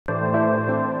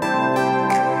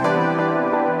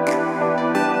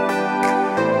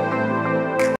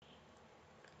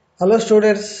Hello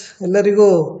students, ಎಲ್ಲರಿಗೂ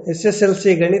SSLC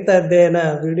ಗಣಿತ ಅಧ್ಯಯನ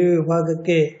ವಿಡಿಯೋ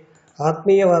ವಿಭಾಗಕ್ಕೆ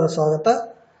ಆತ್ಮೀಯವಾದ ಸ್ವಾಗತ.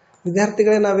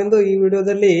 ವಿದ್ಯಾರ್ಥಿಗಳೇ, ನಾವಿಂದು ಈ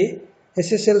ವಿಡಿಯೋದಲ್ಲಿ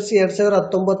SSLC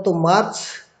 2019 ಮಾರ್ಚ್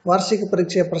ವಾರ್ಷಿಕ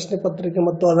ಪರೀಕ್ಷೆಯ ಪ್ರಶ್ನೆ ಪತ್ರಿಕೆ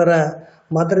ಮತ್ತು ಅದರ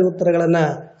ಮಾದರಿ ಉತ್ತರಗಳನ್ನು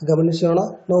ಗಮನಿಸೋಣ.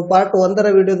 ನಾವು ಪಾರ್ಟ್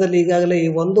 1ರ ವಿಡಿಯೋದಲ್ಲಿ ಈಗಾಗಲೇ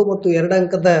 1 ಮತ್ತು 2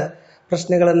 ಅಂಕದ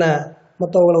ಪ್ರಶ್ನೆಗಳನ್ನು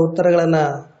ಮತ್ತು ಅವುಗಳ ಉತ್ತರಗಳನ್ನು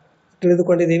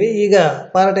ತಿಳಿದುಕೊಂಡಿದ್ದೀವಿ. ಈಗ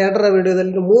ಪಾರ್ಟ್ 2ರ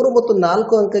ವಿಡಿಯೋದಲ್ಲಿ 3 ಮತ್ತು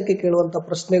 4 ಅಂಕಕ್ಕೆ ಕೇಳುವಂಥ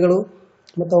ಪ್ರಶ್ನೆಗಳು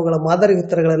ಮತ್ತು ಅವುಗಳ ಮಾದರಿ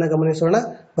ಉತ್ತರಗಳನ್ನು ಗಮನಿಸೋಣ.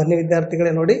 ಬನ್ನಿ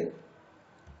ವಿದ್ಯಾರ್ಥಿಗಳೇ, ನೋಡಿ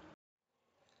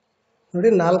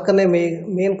 4ನೇ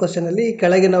ಮೇನ್ ಕ್ವಶನಲ್ಲಿ ಈ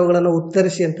ಕೆಳಗಿನವುಗಳನ್ನು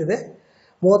ಉತ್ತರಿಸಿ ಅಂತಿದೆ.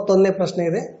 31ನೇ ಪ್ರಶ್ನೆ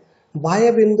ಇದೆ. ಬಾಹ್ಯ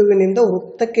ಬಿಂದುವಿನಿಂದ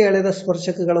ವೃತ್ತಕ್ಕೆ ಎಳೆದ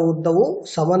ಸ್ಪರ್ಶಕಗಳ ಉದ್ದವು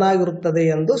ಸಮನಾಗಿರುತ್ತದೆ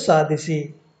ಎಂದು ಸಾಧಿಸಿ.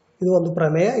 ಇದು ಒಂದು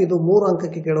ಪ್ರಮೇಯ. ಇದು 3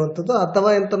 ಅಂಕಕ್ಕೆ ಕೇಳುವಂಥದ್ದು.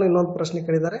 ಅಥವಾ ಅಂತಲೂ ಇನ್ನೊಂದು ಪ್ರಶ್ನೆ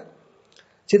ಕೇಳಿದ್ದಾರೆ.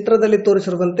 ಚಿತ್ರದಲ್ಲಿ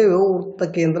ತೋರಿಸಿರುವಂತೆ ವೃತ್ತ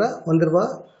ಕೇಂದ್ರ ಹೊಂದಿರುವ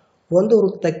ಒಂದು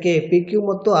ವೃತ್ತಕ್ಕೆ PQ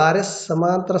ಮತ್ತು RS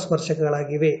ಸಮಾಂತರ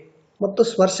ಸ್ಪರ್ಶಕಗಳಾಗಿವೆ ಮತ್ತು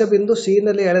ಸ್ಪರ್ಶ ಬಿಂದು C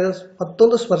ನಲ್ಲಿ ಎಳೆದ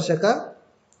ಮತ್ತೊಂದು ಸ್ಪರ್ಶಕ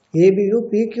ABಯು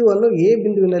PQ ಅನ್ನು A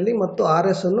ಬಿಂದುವಿನಲ್ಲಿ ಮತ್ತು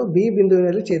RS ಅನ್ನು B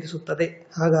ಬಿಂದುವಿನಲ್ಲಿ ಛೇದಿಸುತ್ತದೆ.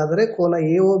 ಹಾಗಾದರೆ ಕೋನ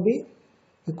AOB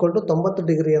 = 90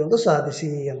 ಡಿಗ್ರಿ ಎಂದು ಸಾಧಿಸಿ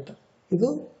ಅಂತ. ಇದು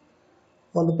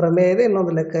ಒಂದು ಪ್ರಮೇಯ ಇದೆ,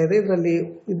 ಇನ್ನೊಂದು ಲೆಕ್ಕ ಇದೆ. ಇದರಲ್ಲಿ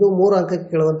ಇದು 3 ಅಂಕಕ್ಕೆ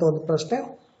ಕೇಳುವಂಥ ಒಂದು ಪ್ರಶ್ನೆ.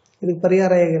 ಇದಕ್ಕೆ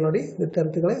ಪರಿಹಾರ ಹೇಗೆ ನೋಡಿ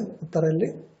ವಿದ್ಯಾರ್ಥಿಗಳೇ. ಉತ್ತರ ಇಲ್ಲಿ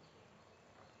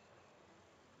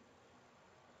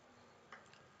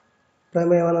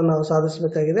ಪ್ರಮೇಯವನ್ನು ನಾವು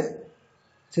ಸಾಧಿಸಬೇಕಾಗಿದೆ.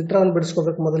 ಚಿತ್ರವನ್ನು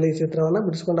ಬಿಡಿಸ್ಕೋಬೇಕು. ಮೊದಲು ಈ ಚಿತ್ರವನ್ನು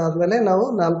ಬಿಡಿಸ್ಕೊಂಡಾದ್ಮೇಲೆ ನಾವು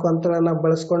 4 ಹಂತಗಳನ್ನು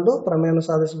ಬಳಸ್ಕೊಂಡು ಪ್ರಮೇಯವನ್ನು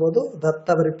ಸಾಧಿಸಬಹುದು. ದತ್ತ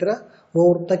ಬರೀತೀರ. O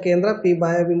ವೃತ್ತ ಕೇಂದ್ರ, P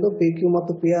ಬಾಹ್ಯ ಬಿಂದು, PQ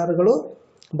ಮತ್ತು PRಗಳು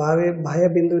ಬಾಹ್ಯ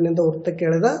ಬಿಂದುವಿನಿಂದ ವೃತ್ತಕ್ಕೆ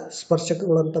ಎಳೆದ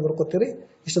ಸ್ಪರ್ಶಕಗಳು ಅಂತ ಬರ್ಕೋತೀರಿ.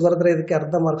 ಇಷ್ಟು ಬರೆದ್ರೆ ಇದಕ್ಕೆ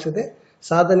ಅರ್ಧ ಮಾರ್ಕ್ಸ್ ಇದೆ.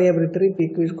 ಸಾಧನೆಯ ಬರೀತೀರಿ.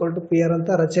 PQ = PR ಅಂತ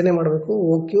ರಚನೆ ಮಾಡಬೇಕು.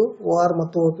 OQ, OR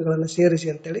ಮತ್ತು OPಗಳನ್ನು ಸೇರಿಸಿ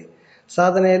ಅಂತೇಳಿ.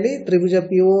 ಸಾಧನೆಯಲ್ಲಿ ತ್ರಿಭುಜ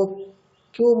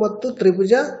POQ ಮತ್ತು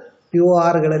ತ್ರಿಭುಜ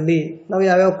PORಗಳಲ್ಲಿ ನಾವು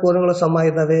ಯಾವ್ಯಾವ ಕೋನಗಳು ಸಮ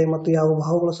ಇದ್ದಾವೆ ಮತ್ತು ಯಾವ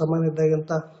ಬಾಹುಗಳು ಸಮಾನ ಇದ್ದಾವೆ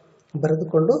ಅಂತ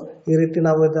ಬರೆದುಕೊಂಡು ಈ ರೀತಿ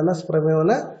ನಾವು ಇದನ್ನು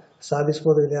ಪ್ರಮೇಯವನ್ನು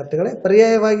ಸಾಧಿಸ್ಬೋದು ವಿದ್ಯಾರ್ಥಿಗಳೇ.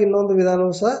 ಪರ್ಯಾಯವಾಗಿ ಇನ್ನೊಂದು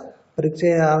ವಿಧಾನವೂ ಸಹ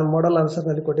ಪರೀಕ್ಷೆಯ ಮಾಡೆಲ್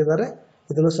ಆನ್ಸರ್ನಲ್ಲಿ ಕೊಟ್ಟಿದ್ದಾರೆ.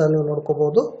 ಇದನ್ನು ಸಹ ನೀವು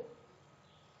ನೋಡ್ಕೋಬಹುದು.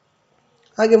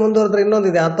 ಹಾಗೆ ಮುಂದುವರೆದ್ರೆ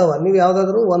ಇನ್ನೊಂದಿದೆ. ಅಥವಾ ನೀವು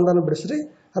ಯಾವುದಾದ್ರೂ ಒಂದನ್ನು ಬಿಡಿಸ್ರಿ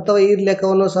ಅಥವಾ ಈ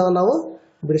ಲೆಕ್ಕವನ್ನು ಸಹ ನಾವು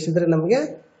ಬಿಡಿಸಿದರೆ ನಮಗೆ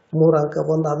 3 ಅಂಕ.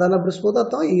 ಒಂದು ಅದನ್ನು ಬಿಡಿಸ್ಬೋದು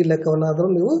ಅಥವಾ ಈ ಲೆಕ್ಕವನ್ನಾದರೂ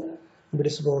ನೀವು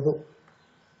ಬಿಡಿಸ್ಬೋದು.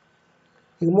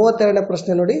 ಈಗ 32ನೇ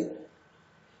ಪ್ರಶ್ನೆ ನೋಡಿ.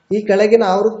 ಈ ಕೆಳಗಿನ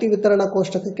ಆವೃತ್ತಿ ವಿತರಣಾ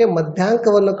ಕೋಷ್ಟಕಕ್ಕೆ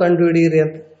ಮಧ್ಯಾಂಕವನ್ನು ಕಂಡುಹಿಡಿಯಿರಿ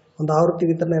ಅಂತ ಒಂದು ಆವೃತ್ತಿ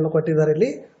ವಿತರಣೆಯನ್ನು ಕೊಟ್ಟಿದ್ದಾರೆ. ಇಲ್ಲಿ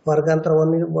ವರ್ಗಾಂತರ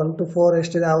 1 to 4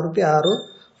 ಎಷ್ಟಿದೆ ಆವೃತ್ತಿ 6,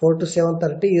 4 to 7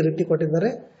 30 ಈ ರೀತಿ ಕೊಟ್ಟಿದ್ದಾರೆ.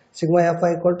 Sigma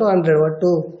FI = 100. ಒಟ್ಟು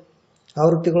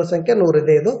ಆವೃತ್ತಿಗಳ ಸಂಖ್ಯೆ 100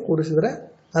 ಇದೆ. ಇದು ಕೂಡಿಸಿದರೆ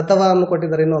ಅಥವಾ ಅನ್ನು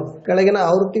ಕೊಟ್ಟಿದ್ದಾರೆ. ಇನ್ನೊಂದು ಕೆಳಗಿನ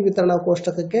ಆವೃತ್ತಿ ವಿತರಣಾ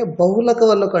ಕೋಷ್ಟಕಕ್ಕೆ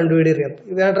ಬಹುಲಕವನ್ನು ಕಂಡುಹಿಡಿಯಿರಿ ಅಂತ.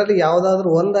 ಇವೆರಡರಲ್ಲಿ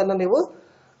ಯಾವುದಾದ್ರೂ ಒಂದನ್ನು ನೀವು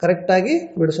ಕರೆಕ್ಟಾಗಿ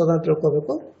ಬಿಡಿಸೋದನ್ನು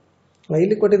ತಿಳ್ಕೋಬೇಕು.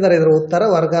 ಇಲ್ಲಿ ಕೊಟ್ಟಿದ್ದಾರೆ ಇದರ ಉತ್ತರ.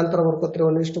 ವರ್ಗಾಂತರ ಬರ್ಕೋತೀರಿ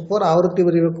 1:4. ಆವೃತ್ತಿ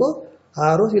ಬರೀಬೇಕು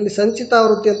 6. ಇಲ್ಲಿ ಸಂಚಿತ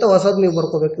ಆವೃತ್ತಿ ಅಂತ ಹೊಸದು ನೀವು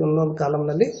ಬರ್ಕೋಬೇಕು ಇನ್ನೊಂದು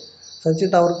ಕಾಲಮ್ನಲ್ಲಿ.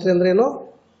 ಸಂಚಿತ ಆವೃತ್ತಿ ಅಂದ್ರೆ ಏನು,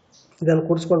 ಇದನ್ನು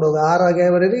ಕೂಡಿಸ್ಕೊಂಡು ಹೋಗಿ 6 ಆಗಿ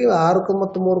ಬರೀರಿ. 6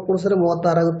 ಮತ್ತು 3 ಕೂಡಿಸಿದ್ರೆ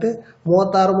 36 ಆಗುತ್ತೆ.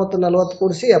 36 ಮತ್ತು 40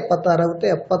 ಕೂಡಿಸಿ 76 ಆಗುತ್ತೆ.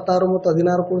 76 ಮತ್ತು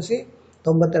 16 ಕೂಡಿಸಿ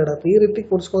 92 ಆಗುತ್ತೆ. ಈ ರೀತಿ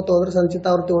ಕೂಡಿಸ್ಕೊತ ಹೋದ್ರೆ ಸಂಚಿತ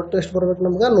ಆವೃತ್ತಿ ಒಟ್ಟು ಎಷ್ಟು ಬರಬೇಕು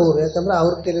ನಮ್ಗೆ 100. ಯಾಕಂದರೆ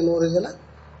ಆವೃತ್ತಿಯಲ್ಲಿ 100 ಇದೆಯಲ್ಲ,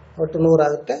 ಒಟ್ಟು 100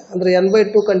 ಆಗುತ್ತೆ. ಅಂದರೆ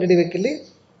n/2 ಕಂಡುಹಿಡಿಬೇಕು. ಇಲ್ಲಿ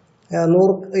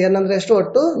 100 n ಅಂದರೆ ಎಷ್ಟು,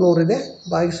 ಒಟ್ಟು 100 ಇದೆ.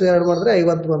 ಭಾಗಿಸು 2 ಮಾಡಿದ್ರೆ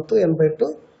 50 ಬಂತು n/2.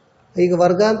 ಈಗ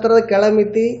ವರ್ಗಾಂತರದ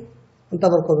ಕೆಳಮಿತಿ ಅಂತ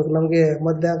ಬರ್ಕೋಬೇಕು. ನಮಗೆ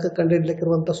ಮಧ್ಯಾಂಕ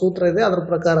ಕಂಡುಹಿಡ್ಲಿಕ್ಕಿರುವಂಥ ಸೂತ್ರ ಇದೆ. ಅದರ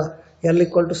ಪ್ರಕಾರ L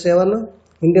 = 7.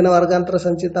 ಇಂದಿನ ವರ್ಗಾಂತರ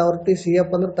ಸಂಚಿತ ಆವೃತ್ತಿ CF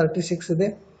ಅಂದರೆ 36 ಇದೆ.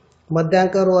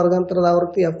 ಮಧ್ಯಾಂಕ ವರ್ಗಾಂತರದ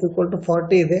ಆವೃತ್ತಿ F =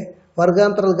 40 ಇದೆ.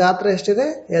 ವರ್ಗಾಂತರದ ಗಾತ್ರ ಎಷ್ಟಿದೆ,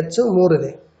 H 3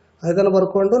 ಇದೆ. ಅದನ್ನು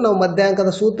ಬರ್ಕೊಂಡು ನಾವು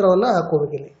ಮಧ್ಯಾಂಕದ ಸೂತ್ರವನ್ನು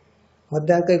ಹಾಕೋಬೇಕು. ಇಲ್ಲಿ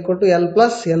ಮಧ್ಯಾಂಕ = L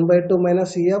 + n/2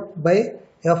 -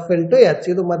 CF/F × H.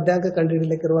 ಇದು ಮಧ್ಯಾಂಕ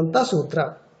ಕಂಡುಹಿಡಲಿಕ್ಕಿರುವಂಥ ಸೂತ್ರ.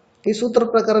 ಈ ಸೂತ್ರದ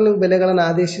ಪ್ರಕಾರ ನೀವು ಬೆಲೆಗಳನ್ನು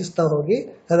ಆದೇಶಿಸ್ತಾ ಹೋಗಿ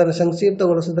ಅದನ್ನು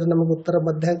ಸಂಕ್ಷಿಪ್ತಗೊಳಿಸಿದ್ರೆ ನಮಗೆ ಉತ್ತರ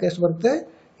ಮಧ್ಯಾಂಕ ಎಷ್ಟು ಬರುತ್ತೆ,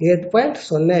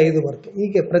 8.05 ಬರುತ್ತೆ.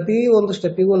 ಹೀಗೆ ಪ್ರತಿ ಒಂದು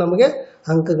ಸ್ಟೆಪ್ಪಿಗೂ ನಮಗೆ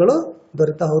ಅಂಕಗಳು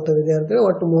ದೊರೀತಾ ಹೋಗ್ತವೆ ವಿದ್ಯಾರ್ಥಿಗಳು.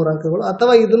 ಒಟ್ಟು 3 ಅಂಕಗಳು.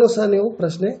 ಅಥವಾ ಇದನ್ನು ಸಹ ನೀವು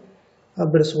ಪ್ರಶ್ನೆ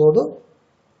ಬಿಡಿಸ್ಬೋದು.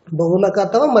 ಬಹುಲಕ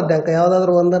ಅಥವಾ ಮಧ್ಯಾಂಕ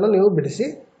ಯಾವುದಾದ್ರೂ ಒಂದನ್ನು ನೀವು ಬಿಡಿಸಿ.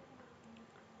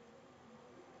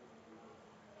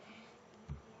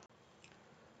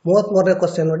 33ನೇ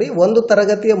ಕ್ವಶ್ಚನ್ ನೋಡಿ. ಒಂದು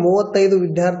ತರಗತಿಯ 35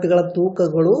 ವಿದ್ಯಾರ್ಥಿಗಳ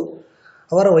ತೂಕಗಳು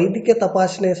ಅವರ ವೈದ್ಯಕೀಯ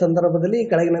ತಪಾಸಣೆಯ ಸಂದರ್ಭದಲ್ಲಿ ಈ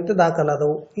ಕೆಳಗಿನಂತೆ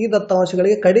ದಾಖಲಾದವು. ಈ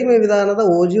ದತ್ತಾಂಶಗಳಿಗೆ ಕಡಿಮೆ ವಿಧಾನದ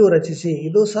ಓಜಿಯು ರಚಿಸಿ.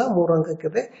 ಇದು ಸಹ 3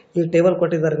 ಅಂಕಕ್ಕಿದೆ. ಈ ಟೇಬಲ್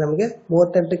ಕೊಟ್ಟಿದ್ದಾರೆ ನಮಗೆ.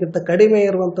 38ಕ್ಕಿಂತ ಕಡಿಮೆ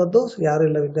ಇರುವಂಥದ್ದು ಯಾರು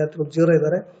ಇಲ್ಲ ವಿದ್ಯಾರ್ಥಿಗಳು, 0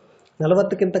 ಇದ್ದಾರೆ.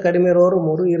 40ಕ್ಕಿಂತ ಕಡಿಮೆ ಇರುವವರು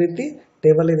 3. ಈ ರೀತಿ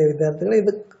ಟೇಬಲ್ ಇದೆ ವಿದ್ಯಾರ್ಥಿಗಳು.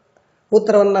 ಇದಕ್ಕೆ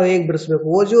ಉತ್ತರವನ್ನು ನಾವು ಹೇಗೆ ಬಿಡಿಸ್ಬೇಕು.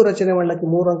 ಓಜಿಯು ರಚನೆ ಮಾಡಲಿಕ್ಕೆ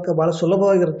 3 ಅಂಕ ಭಾಳ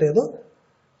ಸುಲಭವಾಗಿರುತ್ತೆ. ಇದು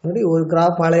ನೋಡಿ,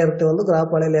 ಗ್ರಾಫ್ ಹಾಳೆ ಇರುತ್ತೆ. ಒಂದು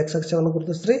ಗ್ರಾಫ್ ಹಾಳೆಯಲ್ಲಿ X ಅಕ್ಷವನ್ನು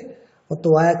ಗುರುತಿಸ್ರಿ ಮತ್ತು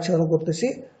Y ಅಕ್ಷವನ್ನು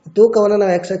ಗುರುತಿಸಿ. ತೂಕವನ್ನು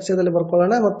ನಾವು X ಅಕ್ಷದಲ್ಲಿ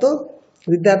ಬರ್ಕೊಳ್ಳೋಣ ಮತ್ತು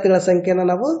ವಿದ್ಯಾರ್ಥಿಗಳ ಸಂಖ್ಯೆಯನ್ನು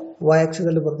ನಾವು Y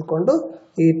ಅಕ್ಷದಲ್ಲಿ ಬರೆದುಕೊಂಡು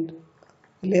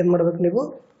ಇಲ್ಲಿ ಏನು ಮಾಡಬೇಕು, ನೀವು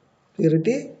ಈ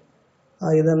ರೀತಿ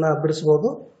ಇದನ್ನು ಬಿಡಿಸ್ಬೋದು.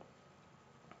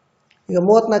 ಈಗ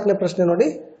 34ನೇ ಪ್ರಶ್ನೆ ನೋಡಿ.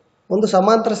 ಒಂದು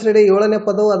ಸಮಾಂತರ ಶ್ರೇಣಿ 7ನೇ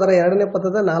ಪದವು ಅದರ 2ನೇ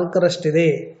ಪದದ 4ರಷ್ಟಿದೆ.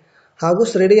 ಹಾಗೂ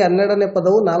ಶ್ರೇಣಿ 12ನೇ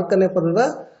ಪದವು 4ನೇ ಪದದ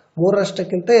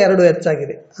 3ರಷ್ಟಕ್ಕಿಂತ 2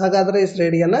 ಹೆಚ್ಚಾಗಿದೆ. ಹಾಗಾದರೆ ಈ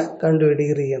ಶ್ರೇಣಿಯನ್ನು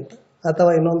ಕಂಡುಹಿಡಿಯಿರಿ ಅಂತ.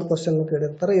 ಅಥವಾ ಇನ್ನೊಂದು ಕ್ವಶನ್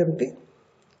ಕೇಳಿರ್ತಾರೆ ಈ ರೀತಿ,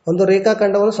 ಒಂದು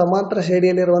ರೇಖಾಖಂಡವನ್ನು ಸಮಾಂತರ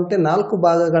ಶ್ರೇಣಿಯಲ್ಲಿರುವಂತೆ 4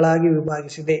 ಭಾಗಗಳಾಗಿ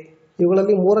ವಿಭಾಗಿಸಿದೆ.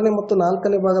 ಇವುಗಳಲ್ಲಿ 3ನೇ ಮತ್ತು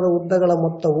 4ನೇ ಭಾಗದ ಉದ್ದಗಳ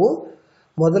ಮೊತ್ತವು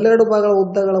ಮೊದಲೆರಡು ಭಾಗಗಳ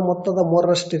ಉದ್ದಗಳ ಮೊತ್ತದ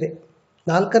 3ರಷ್ಟಿದೆ.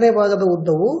 4ನೇ ಭಾಗದ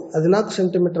ಉದ್ದವು 14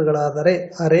 ಸೆಂಟಿಮೀಟರ್ಗಳಾದರೆ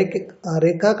ಆ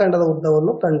ರೇಖಾಖಂಡದ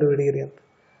ಉದ್ದವನ್ನು ಕಂಡುಹಿಡಿಯಿರಿ ಅಂತ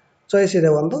ಚಾಯ್ಸ್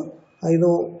ಇದೆ ಒಂದು. ಇದು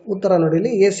ಉತ್ತರ ನೋಡಿಲಿ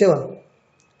A7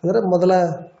 ಅಂದರೆ ಮೊದಲ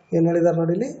ಏನು ಹೇಳಿದ್ದಾರೆ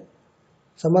ನೋಡಿಲಿ,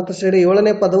 ಸಮಾಂತರ ಶ್ರೇಣಿ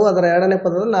 7ನೇ ಪದವು ಅದರ 2ನೇ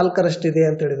ಪದದ 4ರಷ್ಟಿದೆ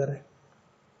ಅಂತ ಹೇಳಿದ್ದಾರೆ.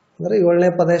 ಅಂದರೆ 7ನೇ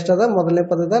ಪದ ಎಷ್ಟದ, ಮೊದಲನೇ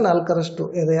ಪದದ 4ರಷ್ಟು,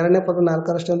 2ನೇ ಪದ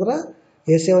 4ರಷ್ಟು ಅಂದ್ರೆ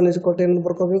A7 ಏನು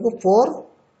ಬರ್ಕೋಬೇಕು,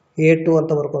 4A2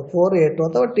 ಅಂತ ಬರ್ಕೋಬೇಕು. 4A2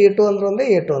 ಅಥವಾ T2 ಅಂದ್ರೆ ಒಂದೇ,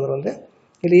 A2 ಅಂದ್ರೆ ಒಂದೇ.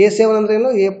 ಇಲ್ಲಿ A7 ಅಂದ್ರೆ ಏನು,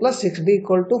 A + 6D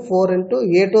 = 4 ×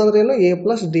 A2 ಅಂದ್ರೆ ಏನು, A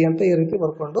 + D ಅಂತ ಈ ರೀತಿ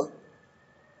ಬರ್ಕೊಂಡು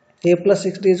A +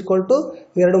 6D =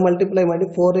 2 ಮಲ್ಟಿಪ್ಲೈ ಮಾಡಿ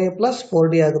 4A +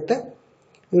 4D ಆಗುತ್ತೆ.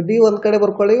 ಇವು D ಒಂದು ಕಡೆ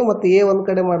ಬರ್ಕೊಳ್ಳಿ ಮತ್ತು A ಒಂದು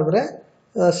ಕಡೆ ಮಾಡಿದ್ರೆ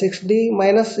 6D -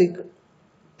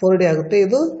 4D ಆಗುತ್ತೆ.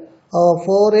 ಇದು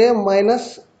 4A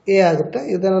 - A ಆಗುತ್ತೆ.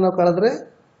 ಇದನ್ನು ನಾವು ಕಳೆದ್ರೆ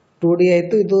 2D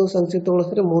ಆಯಿತು. ಇದು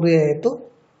ಸಂಕ್ಷಿಪ್ತಗೊಳಿಸಿದ್ರೆ 3A ಆಯಿತು.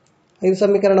 ಇದು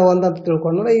ಸಮೀಕರಣ 1 ಅಂತ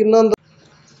ತಿಳ್ಕೊಂಡ್ರೆ. ಇನ್ನೊಂದು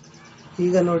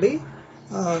ಈಗ ನೋಡಿ,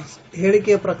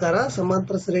 ಹೇಳಿಕೆಯ ಪ್ರಕಾರ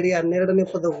ಸಮಾಂತರ ಶ್ರೇಣಿ 12ನೇ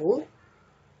ಪದವು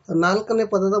 4ನೇ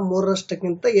ಪದದ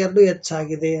 3ರಷ್ಟಕ್ಕಿಂತ 2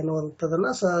 ಹೆಚ್ಚಾಗಿದೆ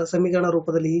ಅನ್ನುವಂಥದ್ದನ್ನು ಸಮೀಕರಣ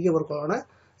ರೂಪದಲ್ಲಿ ಹೀಗೆ ಬರ್ಕೊಳ್ಳೋಣ.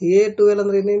 A12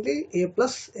 ಅಂದ್ರೆ ಏನೇಳಿ, A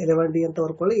 + 11D ಅಂತ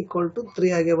ಬರ್ಕೊಳ್ಳಿ, = 3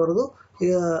 ಹಾಗೆ ಬರೋದು.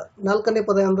 ಈಗ 4ನೇ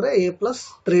ಪದ ಅಂದರೆ A +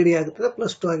 3D ಆಗುತ್ತದೆ,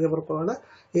 +2 ಹಾಗೆ ಬರ್ಕೊಳ್ಳೋಣ.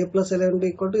 A + 11D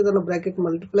 = ಇದನ್ನು ಬ್ರ್ಯಾಕೆಟ್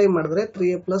ಮಲ್ಟಿಪ್ಲೈ ಮಾಡಿದ್ರೆ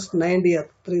 3A + 9D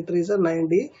ಆಗುತ್ತೆ. 3 3 =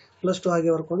 9D +2 ಹಾಗೆ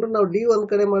ಬರ್ಕೊಂಡು ನಾವು D ಒಂದು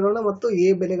ಕಡೆ ಮಾಡೋಣ ಮತ್ತು A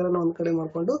ಬೆಲೆಗಳನ್ನು ಒಂದು ಕಡೆ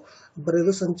ಮಾಡಿಕೊಂಡು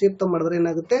ಬರೆದು ಸಂಕ್ಷಿಪ್ತ ಮಾಡಿದ್ರೆ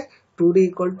ಏನಾಗುತ್ತೆ, 2D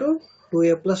 =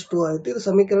 2A + 2 ಆಗುತ್ತೆ. ಇದು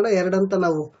ಸಮೀಕರಣ 2 ಅಂತ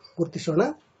ನಾವು ಗುರುತಿಸೋಣ.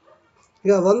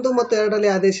 ಈಗ 1 ಮತ್ತು 2ರಲ್ಲಿ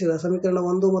ಆದೇಶಿಸಿದ ಸಮೀಕರಣ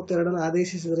 1 ಮತ್ತು 2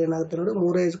 ಆದೇಶಿಸಿದ್ರೆ ಏನಾಗುತ್ತೆ ನೋಡಿ,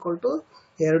 3A =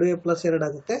 2A + 2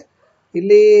 ಆಗುತ್ತೆ.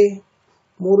 ಇಲ್ಲಿ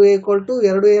 3A =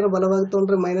 2A ನ ಬಲವಾಗಿ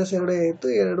ತೊಗೊಂಡ್ರೆ -2A ಆಯಿತು,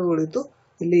 2 ಉಳಿತು.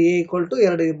 ಇಲ್ಲಿ A =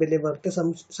 2 ಬೆಲೆ ಬರುತ್ತೆ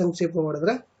ಸಂಕ್ಷೇಪ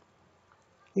ಮಾಡಿದ್ರೆ.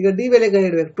 ಈಗ D ಬೆಲೆ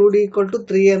ಕಂಡುಹಿಡಬೇಕು. 2D =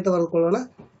 3A ಅಂತ ಬರ್ಕೊಳ್ಳೋಣ.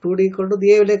 2D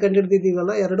 = A ಬೆಲೆ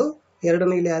ಕಂಡುಹಿಡಿದಿದ್ದೀವಲ್ಲ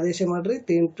 2ನ ಇಲ್ಲಿ ಆದೇಶ ಮಾಡಿರಿ.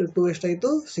 3 × 2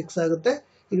 ಎಷ್ಟಾಯಿತು, 6 ಆಗುತ್ತೆ.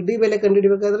 ಈಗ D ಬೆಲೆ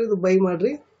ಕಂಡುಹಿಡಬೇಕಾದ್ರೆ ಇದು ಬೈ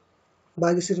ಮಾಡಿರಿ,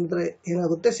 ಭಾಗಿಸಿದ್ರೆ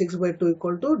ಏನಾಗುತ್ತೆ, 6/2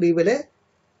 = D ಬೆಲೆ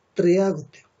 3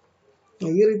 ಆಗುತ್ತೆ.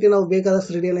 ಈ ರೀತಿ ನಾವು ಬೇಕಾದ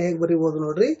ಶ್ರೇಣಿಯನ್ನು ಹೇಗೆ ಬರೀಬೋದು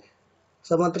ನೋಡ್ರಿ.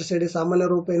 ಸಮಾಂತರ ಶ್ರೇಣಿ ಸಾಮಾನ್ಯ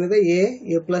ರೂಪ ಏನಿದೆ,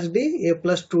 A + D A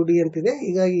 + 2D ಅಂತಿದೆ.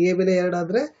 ಹೀಗಾಗಿ A ಬೆಲೆ 2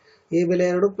 ಆದರೆ A ಬೆಲೆ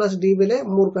 2 + D ಬೆಲೆ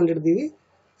 3 ಕಂಡುಹಿಡಿದೀವಿ.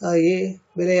 A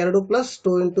ಬೆಲೆ 2 +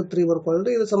 2 × 3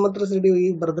 ಬರ್ಕೊಳ್ಳ್ರಿ. ಇದು ಸಮಾಂತರ ಶ್ರೇಣಿ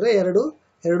ಈಗ ಬರೆದ್ರೆ 2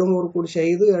 2 3 ಕೂಡಿಸಿ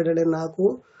 5 2 2 4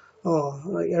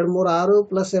 2 3 6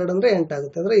 + 2 ಅಂದರೆ 8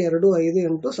 ಆಗುತ್ತೆ. ಅಂದರೆ 2 5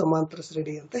 8 ಸಮಾಂತರ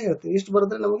ಶ್ರೇಣಿ ಅಂತ ಹೇಳ್ತೀವಿ. ಇಷ್ಟು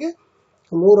ಬರೆದ್ರೆ ನಮಗೆ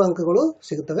 3 ಅಂಕಗಳು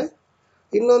ಸಿಗುತ್ತವೆ.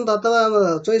 ಇನ್ನೊಂದು ಅಥವಾ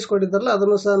ಚಾಯ್ಸ್ ಕೊಟ್ಟಿದ್ದಾರಲ್ಲ,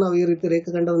 ಅದನ್ನು ಸಹ ನಾವು ಈ ರೀತಿ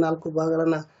ರೇಖಾಖಂಡದ 4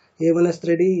 ಭಾಗಗಳನ್ನು A -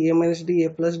 3D A - D A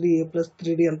 + D A +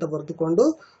 3D ಅಂತ ಬರೆದುಕೊಂಡು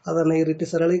ಅದನ್ನು ಈ ರೀತಿ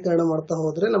ಸರಳೀಕರಣ ಮಾಡ್ತಾ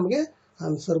ಹೋದರೆ ನಮಗೆ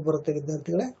ಆನ್ಸರ್ ಬರುತ್ತೆ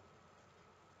ವಿದ್ಯಾರ್ಥಿಗಳೇ.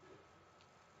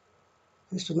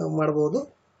 ಇಷ್ಟು ನಾವು ಮಾಡ್ಬೋದು.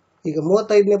 ಈಗ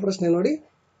 35ನೇ ಪ್ರಶ್ನೆ ನೋಡಿ.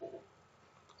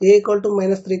 A =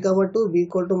 -3, 2 B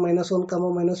 = -1,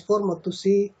 -4 ಮತ್ತು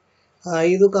C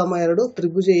 5, 2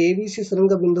 ತ್ರಿಭುಜ ABC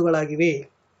ಶೃಂಗ ಬಿಂದುಗಳಾಗಿವೆ.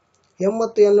 M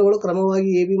ಮತ್ತು N ಗಳು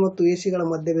ಕ್ರಮವಾಗಿ AB ಮತ್ತು AC ಗಳ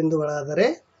ಮಧ್ಯ ಬಿಂದುಗಳಾದರೆ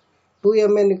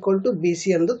 2MN = BC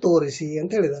ಎಂದು ತೋರಿಸಿ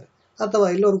ಅಂತ ಹೇಳಿದ್ದಾರೆ. ಅಥವಾ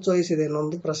ಇಲ್ಲೊಂದು ಚಾಯ್ಸ್ ಇದೆ,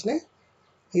 ಇನ್ನೊಂದು ಪ್ರಶ್ನೆ.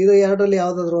 ಇದು ಎರಡರಲ್ಲಿ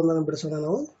ಯಾವುದಾದ್ರೂ ಒಂದನ್ನು ಬಿಡಿಸೋಣ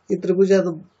ನಾವು. ಈ ತ್ರಿಭುಜದ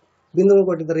ಬಿಂದುಗಳು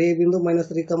ಕೊಟ್ಟಿದ್ದಾರೆ. A ಬಿಂದು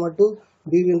 -3, 2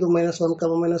 B ಬಿಂದು -1,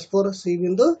 -4 C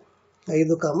ಬಿಂದು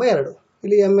 5, 2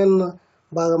 ಇಲ್ಲಿ MN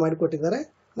ಭಾಗ ಮಾಡಿಕೊಟ್ಟಿದ್ದಾರೆ.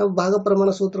 ನಾವು ಭಾಗ ಪ್ರಮಾಣ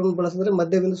ಸೂತ್ರವನ್ನು ಬಳಸಿದ್ರೆ,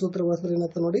 ಮಧ್ಯ ಬಿಂದು ಸೂತ್ರ ಬಳಸಿದ್ರೆ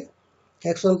ಏನಾಗ್ತದೆ ನೋಡಿ,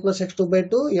 x1 +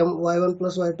 x2/2 y1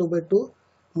 + y2/2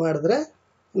 ಮಾಡಿದ್ರೆ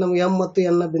ನಮ್ಗೆ M ಮತ್ತು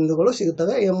N ಬಿಂದುಗಳು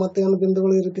ಸಿಗುತ್ತವೆ. M ಮತ್ತು N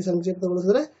ಬಿಂದುಗಳು ಈ ರೀತಿ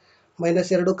ಸಂಕ್ಷಿಪ್ತಗೊಳಿಸಿದ್ರೆ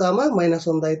 -2,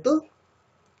 -1 ಆಯಿತು.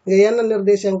 ಈಗ N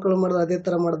ನಿರ್ದೇಶಾಂಕಗಳು ಮಾಡಿದ್ರೆ ಅದೇ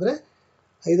ಥರ ಮಾಡಿದ್ರೆ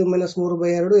 5 -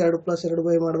 3/2 2 +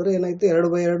 2 ಮಾಡಿದ್ರೆ ಏನಾಯಿತು,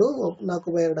 2/2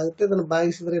 4/2 ಆಗುತ್ತೆ. ಇದನ್ನು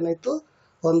ಭಾಗಿಸಿದ್ರೆ ಏನಾಯಿತು,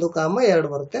 1, 2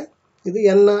 ಬರುತ್ತೆ. ಇದು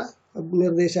N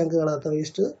ನಿರ್ದೇಶಾಂಕಗಳಾಗ್ತವೆ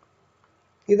ಇಷ್ಟು.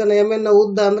 ಇದನ್ನು MN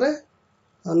ಉದ್ದ ಅಂದರೆ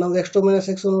ನಾವು x2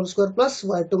 - x1² +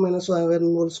 y2 -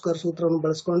 y1² ಸೂತ್ರವನ್ನು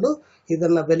ಬಳಸ್ಕೊಂಡು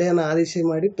ಇದನ್ನು ಬೆಲೆಯನ್ನು ಆದೇಶ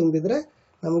ಮಾಡಿ ತುಂಬಿದರೆ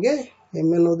ನಮಗೆ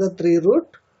MN ಉದ್ದ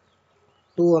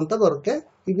 3√2 ಅಂತ ಬರುತ್ತೆ.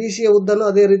 ಈ BCಯ ಉದ್ದನೂ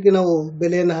ಅದೇ ರೀತಿ ನಾವು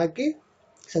ಬೆಲೆಯನ್ನು ಹಾಕಿ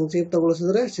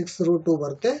ಸಂಕ್ಷಿಪ್ತಗೊಳಿಸಿದ್ರೆ 6√2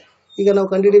 ಬರುತ್ತೆ. ಈಗ ನಾವು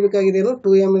ಕಂಡುಹಿಡಿಯಬೇಕಾಗಿದ್ದೇನು,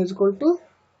 2MN =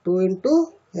 2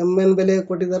 × MN ಬೆಲೆ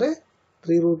ಕೊಟ್ಟಿದ್ದಾರೆ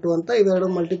 3√2 ಅಂತ. ಇವೆರಡು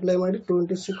ಮಲ್ಟಿಪ್ಲೈ ಮಾಡಿ 2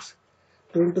 × 6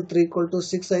 2 × 3 =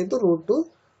 6 ಆಯಿತು. √2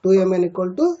 2MN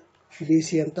 = BC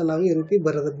ಅಂತ ನಾವು ಈ ರೀತಿ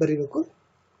ಬರೀಬೇಕು.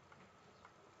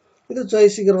 ಇದು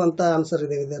ಚಾಯ್ಸಿಗಿರುವಂಥ ಆನ್ಸರ್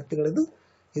ಇದೆ ವಿದ್ಯಾರ್ಥಿಗಳಿದು.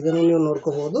 ಇದನ್ನು ನೀವು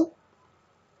ನೋಡ್ಕೋಬಹುದು.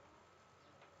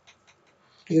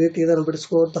 ಈ ರೀತಿ ಇದನ್ನು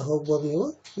ಬಿಡಿಸ್ಕೊಳ್ತಾ ಹೋಗ್ಬೋದು ನೀವು.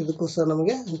 ಇದಕ್ಕೂ ಸಹ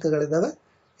ನಮಗೆ ಅಂಕಗಳಿದ್ದಾವೆ.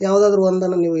 ಯಾವುದಾದ್ರೂ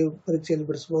ಒಂದನ್ನು ನೀವು ಈ ಪರೀಕ್ಷೆಯಲ್ಲಿ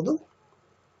ಬಿಡಿಸ್ಬೋದು.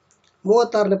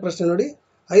 36ನೇ ಪ್ರಶ್ನೆ ನೋಡಿ,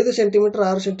 5 ಸೆಂಟಿಮೀಟರ್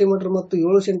 6 ಸೆಂಟಿಮೀಟರ್ ಮತ್ತು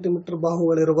 7 ಸೆಂಟಿಮೀಟರ್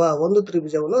ಬಾಹುಗಳಿರುವ ಒಂದು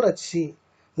ತ್ರಿಭುಜವನ್ನು ರಚಿಸಿ.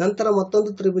 ನಂತರ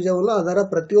ಮತ್ತೊಂದು ತ್ರಿಭುಜವನ್ನು ಅದರ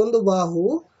ಪ್ರತಿಯೊಂದು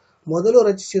ಬಾಹುವು ಮೊದಲು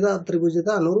ರಚಿಸಿದ ತ್ರಿಭುಜದ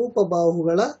ಅನುರೂಪ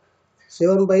ಬಾಹುಗಳ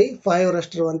 7/5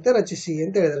 ರಷ್ಟಿರುವಂತೆ ರಚಿಸಿ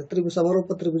ಅಂತ ಹೇಳಿದರೆ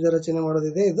ಸಮರೂಪ ತ್ರಿಭುಜ ರಚನೆ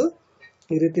ಮಾಡೋದಿದೆ. ಇದು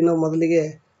ಈ ರೀತಿ ನಾವು ಮೊದಲಿಗೆ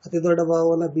ಅತಿ ದೊಡ್ಡ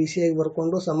ಬಾಹುವನ್ನು ಬಿಸಿಯಾಗಿ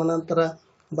ಬರ್ಕೊಂಡು ಸಮಾನಾಂತರ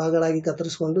ಭಾಗಗಳಾಗಿ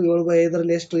ಕತ್ತರಿಸ್ಕೊಂಡು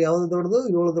 7/5ರಲ್ಲಿ ಎಷ್ಟು ಯಾವುದು ದೊಡ್ಡದು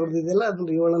 7 ದೊಡ್ಡದಿದೆಯಲ್ಲ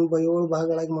ಅದನ್ನು 7/7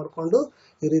 ಭಾಗಗಳಾಗಿ ಮಾಡಿಕೊಂಡು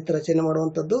ಈ ರೀತಿ ರಚನೆ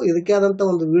ಮಾಡುವಂಥದ್ದು. ಇದಕ್ಕೆ ಆದಂಥ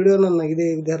ಒಂದು ವಿಡಿಯೋ ನನ್ನ ಇದೆ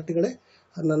ವಿದ್ಯಾರ್ಥಿಗಳೇ,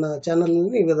 ನನ್ನ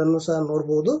ಚಾನಲ್ನಲ್ಲಿ ನೀವು ಅದನ್ನು ಸಹ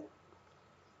ನೋಡ್ಬೋದು.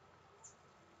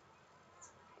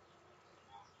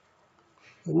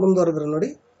 ಮುಂದುವರೆದ್ರೆ ನೋಡಿ,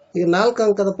 ಈಗ 4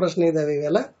 ಅಂಕದ ಪ್ರಶ್ನೆ ಇದ್ದಾವೆ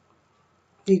ಇವೆಲ್ಲ.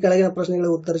 ಈ ಕೆಳಗಿನ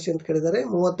ಪ್ರಶ್ನೆಗಳಿಗೆ ಉತ್ತರಿಸಿ ಅಂತ ಕೇಳಿದ್ದಾರೆ.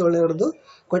 37ನೇದು,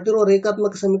 ಕೊಟ್ಟಿರುವ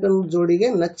ರೇಖಾತ್ಮಕ ಸಮೀಕರಣದ ಜೋಡಿಗೆ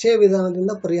ನಕ್ಷೆಯ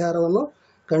ವಿಧಾನದಿಂದ ಪರಿಹಾರವನ್ನು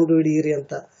ಕಂಡುಹಿಡಿಯಿರಿ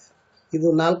ಅಂತ. ಇದು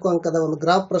 4 ಅಂಕದ ಒಂದು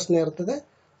ಗ್ರಾಫ್ ಪ್ರಶ್ನೆ ಇರ್ತದೆ.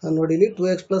 ನೋಡಿ ಇಲ್ಲಿ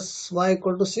 2x + y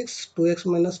 = 6, 2x -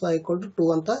 y = 2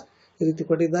 ಅಂತ ಈ ರೀತಿ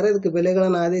ಕೊಟ್ಟಿದ್ದಾರೆ. ಇದಕ್ಕೆ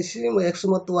ಬೆಲೆಗಳನ್ನು ಆದೇಶಿಸಿ x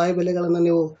ಮತ್ತು y ಬೆಲೆಗಳನ್ನು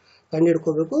ನೀವು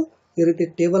ಕಂಡುಹಿಡ್ಕೋಬೇಕು. ಈ ರೀತಿ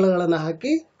ಟೇಬಲ್ಗಳನ್ನು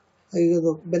ಹಾಕಿ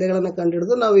ಇದು ಬೆಲೆಗಳನ್ನು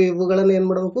ಕಂಡುಹಿಡಿದು ನಾವು ಇವುಗಳನ್ನು ಏನು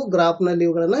ಮಾಡಬೇಕು, ಗ್ರಾಫ್ನಲ್ಲಿ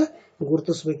ಇವುಗಳನ್ನು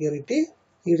ಗುರುತಿಸ್ಬೇಕು.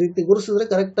 ಈ ರೀತಿ ಗುರುತಿಸಿದ್ರೆ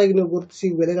ಕರೆಕ್ಟಾಗಿ ನೀವು ಗುರುತಿಸಿ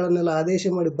ಬೆಲೆಗಳನ್ನೆಲ್ಲ ಆದೇಶ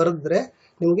ಮಾಡಿ ಬರೆದ್ರೆ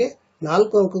ನಿಮಗೆ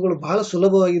 4 ಅಂಕಗಳು ಬಹಳ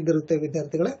ಸುಲಭವಾಗಿದ್ದಿರುತ್ತೆ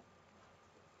ವಿದ್ಯಾರ್ಥಿಗಳೇ.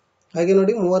 ಹಾಗೆ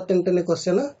ನೋಡಿ 38ನೇ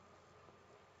ಕ್ವಶನ್,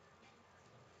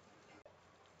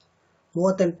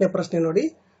 38ನೇ ಪ್ರಶ್ನೆ ನೋಡಿ,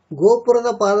 ಗೋಪುರದ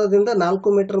ಪಾದದಿಂದ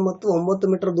 4 ಮೀಟರ್ ಮತ್ತು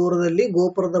 9 ಮೀಟರ್ ದೂರದಲ್ಲಿ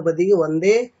ಗೋಪುರದ ಬದಿಗೆ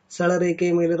ಒಂದೇ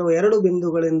ಸರಳರೇಖೆಯ ಮೇಲಿರುವ 2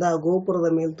 ಬಿಂದುಗಳಿಂದ ಗೋಪುರದ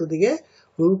ಮೇಲ್ತುದಿಗೆ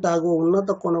ಉಂಟಾಗುವ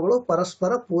ಉನ್ನತ ಕೋನಗಳು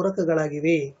ಪರಸ್ಪರ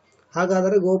ಪೂರಕಗಳಾಗಿವೆ.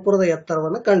 ಹಾಗಾದರೆ ಗೋಪುರದ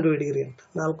ಎತ್ತರವನ್ನು ಕಂಡುಹಿಡಿಯಿರಿ ಅಂತ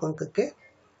 4 ಅಂಕಕ್ಕೆ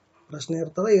ಪ್ರಶ್ನೆ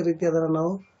ಇರ್ತದೆ. ಈ ರೀತಿ ಅದನ್ನು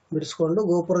ನಾವು ಬಿಡಿಸ್ಕೊಂಡು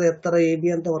ಗೋಪುರದ ಎತ್ತರ AB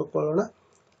ಅಂತ ಬರ್ಕೊಳ್ಳೋಣ.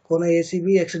 ಕೋನ ACB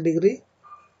x ಡಿಗ್ರಿ,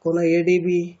 ಕೋನ ADB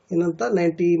ಏನಂತ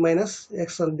 90 - x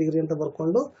ಡಿಗ್ರಿ ಅಂತ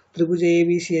ಬರ್ಕೊಂಡು ತ್ರಿಭುಜ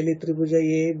ABCಯಲ್ಲಿ ತ್ರಿಭುಜ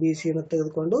ABC ಅನ್ನು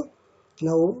ತೆಗೆದುಕೊಂಡು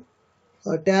ನಾವು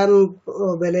ಟ್ಯಾನ್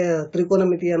ಬೆಲೆ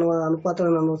ತ್ರಿಕೋನಮಿತಿ ಅನ್ನುವ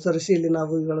ಅನುಪಾತಗಳನ್ನು ಅನುಸರಿಸಿ ಇಲ್ಲಿ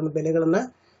ನಾವು ಇವುಗಳನ್ನು ಬೆಲೆಗಳನ್ನು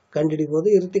ಕಂಡುಹಿಡಿಬೋದು.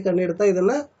 ಈ ರೀತಿ ಕಂಡುಹಿಡ್ತಾ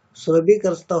ಇದನ್ನು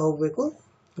ಸುಲಭೀಕರಿಸ್ತಾ ಹೋಗಬೇಕು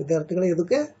ವಿದ್ಯಾರ್ಥಿಗಳು.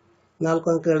 ಇದಕ್ಕೆ 4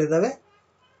 ಅಂಕಗಳಿದ್ದಾವೆ.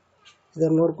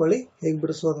 ಇದನ್ನು ನೋಡ್ಕೊಳ್ಳಿ ಹೇಗೆ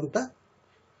ಬಿಡಿಸೋದಂತ.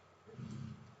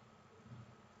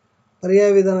 ಪರ್ಯಾಯ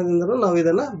ವಿಧಾನದಿಂದಲೂ ನಾವು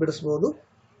ಇದನ್ನು ಬಿಡಿಸ್ಬೋದು.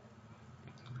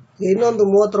 ಇನ್ನೊಂದು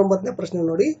 39ನೇ ಪ್ರಶ್ನೆ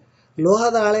ನೋಡಿ,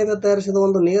 ಲೋಹದ ಹಾಳೆಯಿಂದ ತಯಾರಿಸಿದ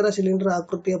ಒಂದು ನೇರ ಸಿಲಿಂಡರ್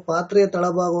ಆಕೃತಿಯ ಪಾತ್ರೆಯ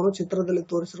ತಳಭಾಗವನ್ನು ಚಿತ್ರದಲ್ಲಿ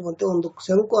ತೋರಿಸಿರುವಂತೆ ಒಂದು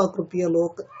ಶಂಕು ಆಕೃತಿಯ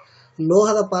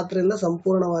ಲೋಹದ ಪಾತ್ರೆಯಿಂದ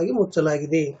ಸಂಪೂರ್ಣವಾಗಿ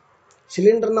ಮುಚ್ಚಲಾಗಿದೆ.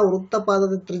 ಸಿಲಿಂಡರ್ನ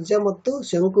ವೃತ್ತಪಾದದ ತ್ರಿಜ್ಯ ಮತ್ತು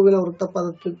ಶಂಕುವಿನ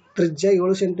ವೃತ್ತಪಾದದ ತ್ರಿಜ್ಯ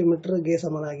 7 ಸೆಂಟಿಮೀಟರ್ಗೆ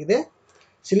ಸಮನಾಗಿದೆ.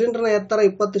 ಸಿಲಿಂಡರ್ನ ಎತ್ತರ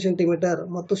 20 ಸೆಂಟಿಮೀಟರ್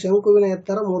ಮತ್ತು ಶಂಕುವಿನ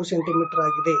ಎತ್ತರ 3 ಸೆಂಟಿಮೀಟರ್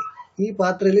ಆಗಿದೆ. ಈ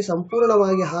ಪಾತ್ರೆಯಲ್ಲಿ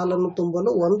ಸಂಪೂರ್ಣವಾಗಿ ಹಾಲನ್ನು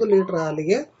ತುಂಬಲು 1 ಲೀಟರ್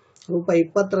ಹಾಲಿಗೆ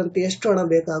 ₹20ರಂತೆ ಎಷ್ಟು ಹಣ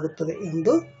ಬೇಕಾಗುತ್ತದೆ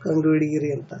ಎಂದು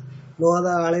ಕಂಡುಹಿಡಿಯಿರಿ ಅಂತ. ಲೋಹದ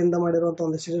ಹಾಳೆಯಿಂದ ಮಾಡಿರುವಂಥ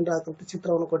ಒಂದು ಸಿಲಿಂಡರ್ ಆಕೃತಿ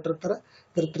ಚಿತ್ರವನ್ನು ಕೊಟ್ಟಿರ್ತಾರೆ.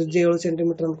 ಇದರ ತ್ರಿಜ್ಯ 7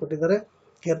 ಸೆಂಟಿಮೀಟರ್ ಅಂತ ಕೊಟ್ಟಿದ್ದಾರೆ,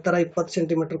 ಎತ್ತರ 20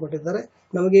 ಸೆಂಟಿಮೀಟರ್ ಕೊಟ್ಟಿದ್ದಾರೆ.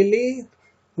 ನಮಗೆ ಇಲ್ಲಿ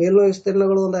ಮೇಲ್ಮೈ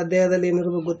ವಿಸ್ತೀರ್ಣಗಳು ಒಂದು ಅಧ್ಯಾಯದಲ್ಲಿ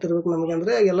ಏನಿರಬೇಕು ಗೊತ್ತಿರಬೇಕು ನಮಗೆ,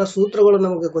 ಅಂದರೆ ಎಲ್ಲ ಸೂತ್ರಗಳು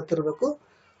ನಮಗೆ ಗೊತ್ತಿರಬೇಕು.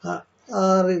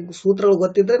 ಸೂತ್ರಗಳು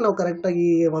ಗೊತ್ತಿದ್ದರೆ ನಾವು ಕರೆಕ್ಟಾಗಿ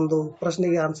ಒಂದು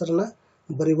ಪ್ರಶ್ನೆಗೆ ಆನ್ಸರ್ನ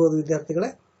ಬರಿಬೋದು ವಿದ್ಯಾರ್ಥಿಗಳೇ.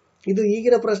 ಇದು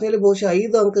ಈಗಿನ ಪ್ರಶ್ನೆಯಲ್ಲಿ ಬಹುಶಃ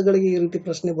 5 ಅಂಕಗಳಿಗೆ ಈ ರೀತಿ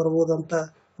ಪ್ರಶ್ನೆ ಬರ್ಬೋದು ಅಂತ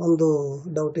ಒಂದು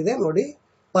ಡೌಟ್ ಇದೆ. ನೋಡಿ,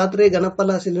 ಪಾತ್ರೆ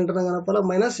ಘನಫಲ ಸಿಲಿಂಡರ್ನ ಘನಫಲ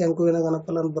ಮೈನಸ್ ಶಂಕುವಿನ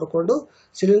ಘನಫಲ ಅಂತ ಬರ್ಕೊಂಡು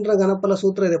ಸಿಲಿಂಡರ್ ಘನಫಲ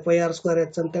ಸೂತ್ರ ಇದೆ πr²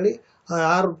 ಅಂತೇಳಿ.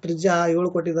 R ತ್ರಿಜ್ಯ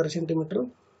 7 ಕೊಟ್ಟಿದ್ದಾರೆ ಸೆಂಟಿಮೀಟರ್.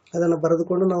 ಅದನ್ನು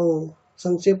ಬರೆದುಕೊಂಡು ನಾವು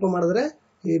ಸಂಕ್ಷೇಪ ಮಾಡಿದ್ರೆ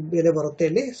ಈ ಬೆಲೆ ಬರುತ್ತೆ.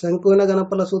 ಇಲ್ಲಿ ಶಂಕುವಿನ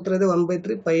ಘನಫಲ ಸೂತ್ರ ಇದೆ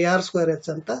 1/3 πr²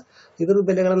 ಅಂತ. ಇದ್ರ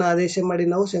ಬೆಲೆಗಳನ್ನು ಆದೇಶ ಮಾಡಿ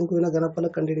ನಾವು ಶಂಕುವಿನ ಘನಫಲ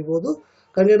ಕಂಡುಹಿಡಿಬೋದು.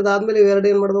 ಕಂಡುಹಿಡಿದಾದ್ಮೇಲೆ ಇವೆರಡು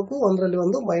ಏನು ಮಾಡಬೇಕು, ಒಂದರಲ್ಲಿ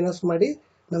ಒಂದು ಮೈನಸ್ ಮಾಡಿ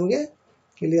ನಮಗೆ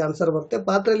ಇಲ್ಲಿ ಆನ್ಸರ್ ಬರುತ್ತೆ.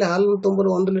 ಪಾತ್ರೆಯಲ್ಲಿ ಹಾಲನ್ನು ತುಂಬಲು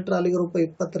 1 ಲೀಟರ್ ಹಾಲಿಗೆ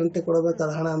 ₹20ರಂತೆ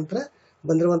ಕೊಡಬೇಕಾದ ಹಣ ಅಂತ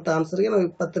ಬಂದಿರುವಂಥ ಆನ್ಸರ್ಗೆ ನಾವು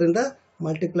 20ರಿಂದ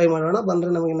ಮಲ್ಟಿಪ್ಲೈ ಮಾಡೋಣ. ಬಂದರೆ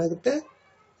ನಮಗೆ ಏನಾಗುತ್ತೆ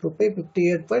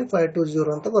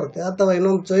 ₹58.520 ಅಂತ ಬರುತ್ತೆ. ಅಥವಾ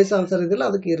ಇನ್ನೊಂದು ಚಾಯ್ಸ್ ಆನ್ಸರ್ ಇದೆಯಲ್ಲ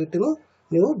ಅದಕ್ಕೆ ಈ ರೀತಿನೂ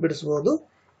ನೀವು ಬಿಡಿಸ್ಬೋದು.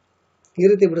 ಈ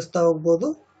ರೀತಿ ಬಿಡಿಸ್ತಾ ಹೋಗ್ಬೋದು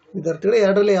ವಿದ್ಯಾರ್ಥಿಗಳು.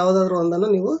 ಎರಡರಲ್ಲಿ ಯಾವುದಾದ್ರೂ ಒಂದನ್ನು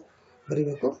ನೀವು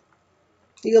ಬರೀಬೇಕು.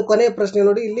 ಈಗ ಕೊನೆಯ ಪ್ರಶ್ನೆ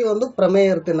ನೋಡಿ, ಇಲ್ಲಿ ಒಂದು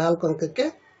ಪ್ರಮೇಯ ಇರುತ್ತೆ 4 ಅಂಕಕ್ಕೆ.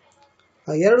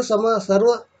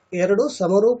 ಎರಡು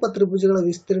ಸಮರೂಪ ತ್ರಿಭುಜಗಳ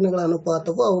ವಿಸ್ತೀರ್ಣಗಳ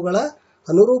ಅನುಪಾತವು ಅವುಗಳ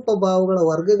ಅನುರೂಪ ಬಾಹುಗಳ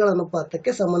ವರ್ಗಗಳ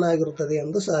ಅನುಪಾತಕ್ಕೆ ಸಮನಾಗಿರುತ್ತದೆ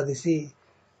ಎಂದು ಸಾಧಿಸಿ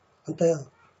ಅಂತ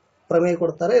ಪ್ರಮೇಯ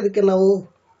ಕೊಡ್ತಾರೆ. ಇದಕ್ಕೆ ನಾವು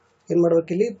ಏನು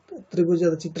ಮಾಡಬೇಕು, ಇಲ್ಲಿ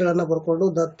ತ್ರಿಭುಜದ ಚಿತ್ರಗಳನ್ನು ಬರ್ಕೊಂಡು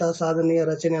ದತ್ತ ಸಾಧನೆಯ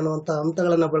ರಚನೆ ಅನ್ನುವಂಥ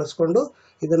ಹಂತಗಳನ್ನು ಬಳಸ್ಕೊಂಡು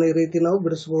ಇದನ್ನು ಈ ರೀತಿ ನಾವು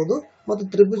ಬಿಡಿಸ್ಬೋದು. ಮತ್ತು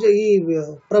ತ್ರಿಭುಜ ಈ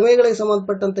ಪ್ರಮೇಯಗಳಿಗೆ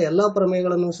ಸಂಬಂಧಪಟ್ಟಂಥ ಎಲ್ಲ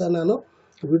ಪ್ರಮೇಯಗಳನ್ನು ಸಹ ನಾನು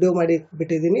ವಿಡಿಯೋ ಮಾಡಿ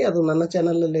ಬಿಟ್ಟಿದ್ದೀನಿ. ಅದು ನನ್ನ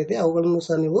ಚಾನಲಲ್ಲೇ ಇದೆ. ಅವುಗಳನ್ನು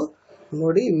ಸಹ ನೀವು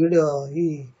ನೋಡಿ ಈ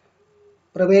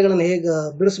ಪ್ರಮೇಯಗಳನ್ನು ಹೇಗೆ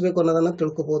ಬಿಡಿಸ್ಬೇಕು ಅನ್ನೋದನ್ನು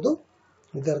ತಿಳ್ಕೊಬೋದು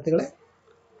ವಿದ್ಯಾರ್ಥಿಗಳೇ.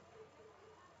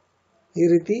 ಈ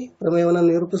ರೀತಿ ಪ್ರಮೇಯವನ್ನು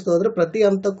ನಿರೂಪಿಸ್ತಾ ಹೋದರೆ ಪ್ರತಿ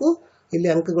ಹಂತಕ್ಕೂ ಇಲ್ಲಿ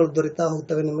ಅಂಕಗಳು ದೊರೀತಾ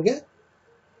ಹೋಗ್ತವೆ ನಿಮಗೆ.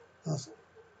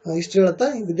 ಇಷ್ಟು ಹೇಳ್ತಾ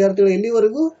ವಿದ್ಯಾರ್ಥಿಗಳು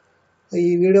ಇಲ್ಲಿವರೆಗೂ ಈ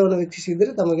ವಿಡಿಯೋವನ್ನು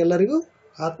ವೀಕ್ಷಿಸಿದರೆ ತಮಗೆಲ್ಲರಿಗೂ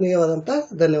ಆತ್ಮೀಯವಾದಂಥ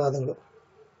ಧನ್ಯವಾದಗಳು.